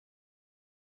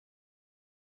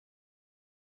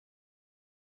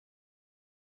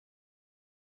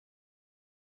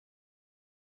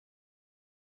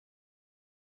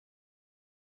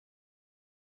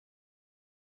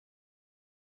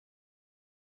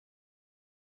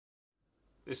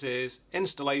This is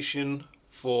installation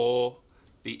for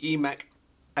the EMEK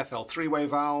FL 3-way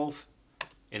valve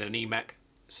in an EMEK.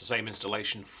 It's the same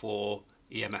installation for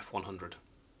EMF 100.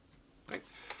 Okay.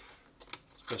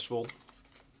 So first of all,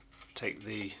 take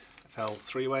the FL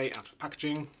 3-way out of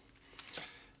packaging.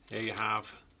 Here you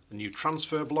have the new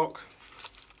transfer block.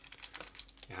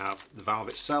 You have the valve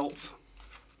itself,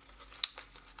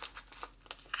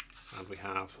 and we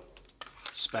have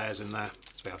spares in there.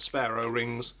 So we have spare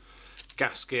O-rings,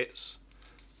 gaskets,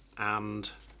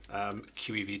 and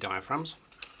QEV diaphragms.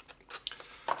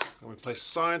 And we place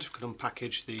aside, we can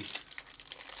unpackage the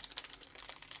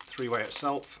 3-way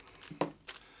itself.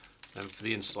 Then for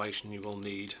the installation you will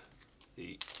need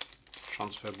the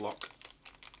transfer block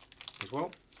as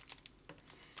well.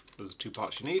 Those are the two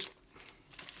parts you need.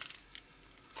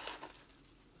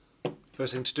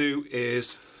 First thing to do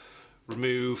is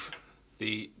remove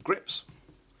the grips.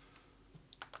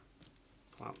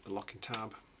 Pull out the locking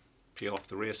tab, peel off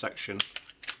the rear section,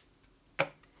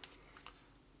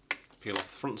 peel off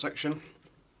the front section,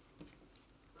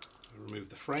 remove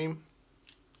the frame,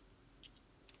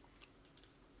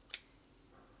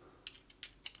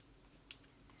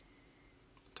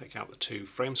 take out the two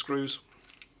frame screws,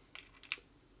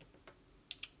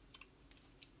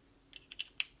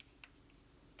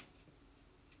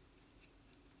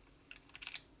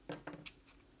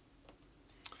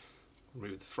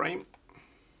 remove the frame.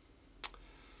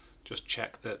 Just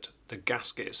check that the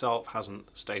gasket itself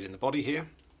hasn't stayed in the body here.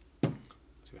 So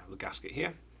we have the gasket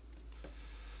here.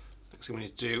 Next thing we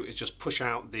need to do is just push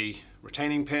out the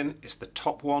retaining pin. It's the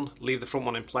top one. Leave the front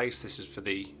one in place. This is for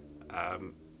the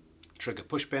trigger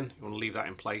push pin. You want to leave that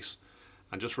in place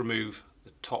and just remove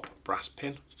the top brass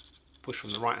pin. Push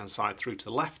from the right hand side through to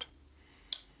the left.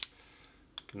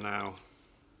 You can now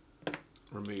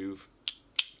remove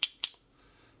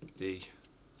the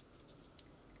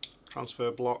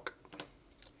transfer block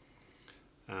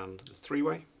and the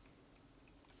 3-way.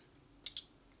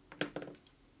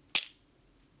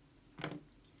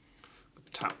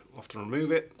 Tap often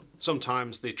remove it.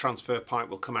 Sometimes the transfer pipe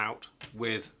will come out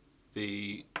with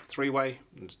the 3-way,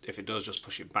 and if it does, just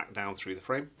push it back down through the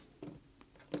frame.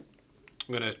 I'm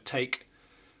going to take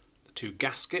the two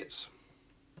gaskets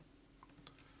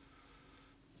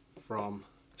from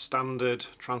standard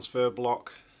transfer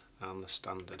block and the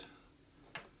standard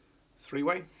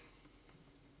 3-way.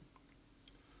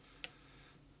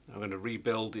 I'm going to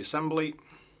rebuild the assembly.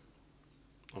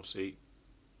 Obviously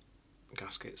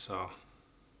gaskets are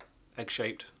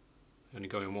egg-shaped, only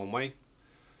go in one way.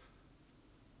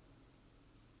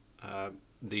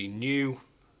 The new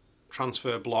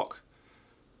transfer block,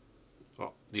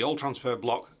 well, the old transfer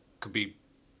block could be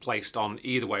placed on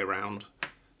either way around.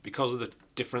 Because of the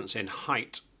difference in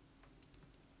height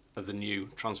of the new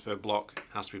transfer block,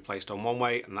 it has to be placed on one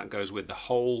way, and that goes with the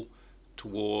hole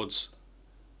towards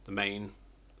the main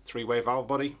 3-way valve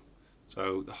body.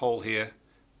 So the hole here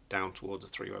down towards the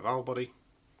 3-way valve body.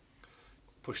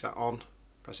 Push that on,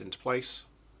 press it into place,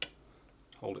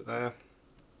 hold it there,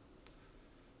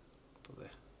 put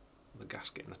the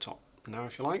gasket in the top now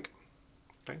if you like.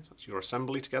 Okay, so that's your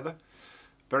assembly together.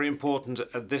 Very important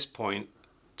at this point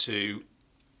to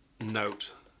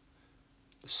note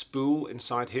the spool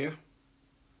inside here.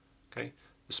 Okay,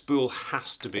 the spool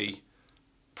has to be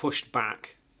pushed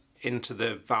back into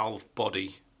the valve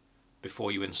body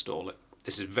before you install it.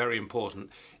 This is very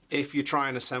important. If you try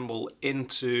and assemble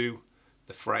into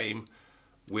the frame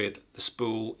with the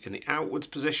spool in the outwards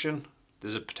position,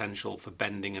 there's a potential for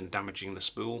bending and damaging the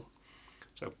spool.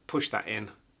 So push that in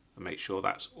and make sure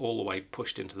that's all the way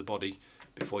pushed into the body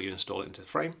before you install it into the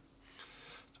frame.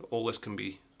 So all this can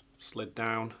be slid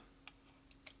down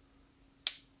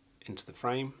into the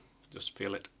frame. Just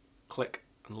feel it click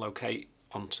and locate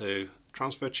onto the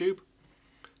transfer tube.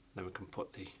 Then we can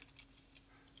put the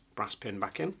brass pin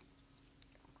back in.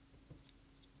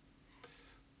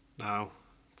 Now,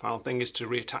 final thing is to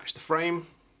reattach the frame.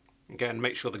 Again,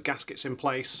 make sure the gasket's in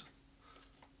place.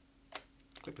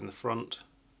 Clip in the front.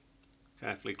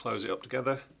 Carefully close it up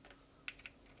together.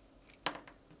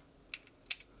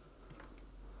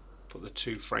 Put the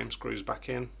two frame screws back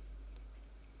in.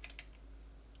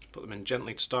 Put them in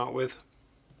gently to start with.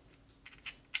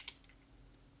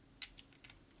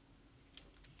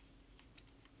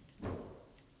 We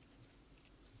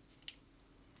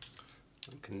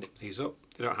can nip these up.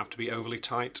 They don't have to be overly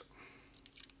tight.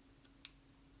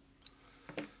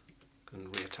 Can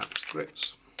reattach the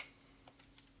grips.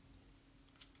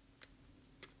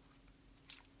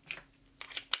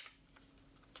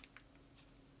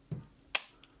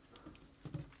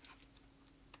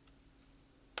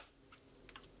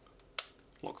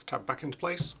 Lock the tab back into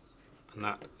place, and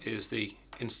that is the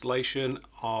installation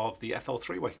of the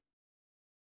FL3-way.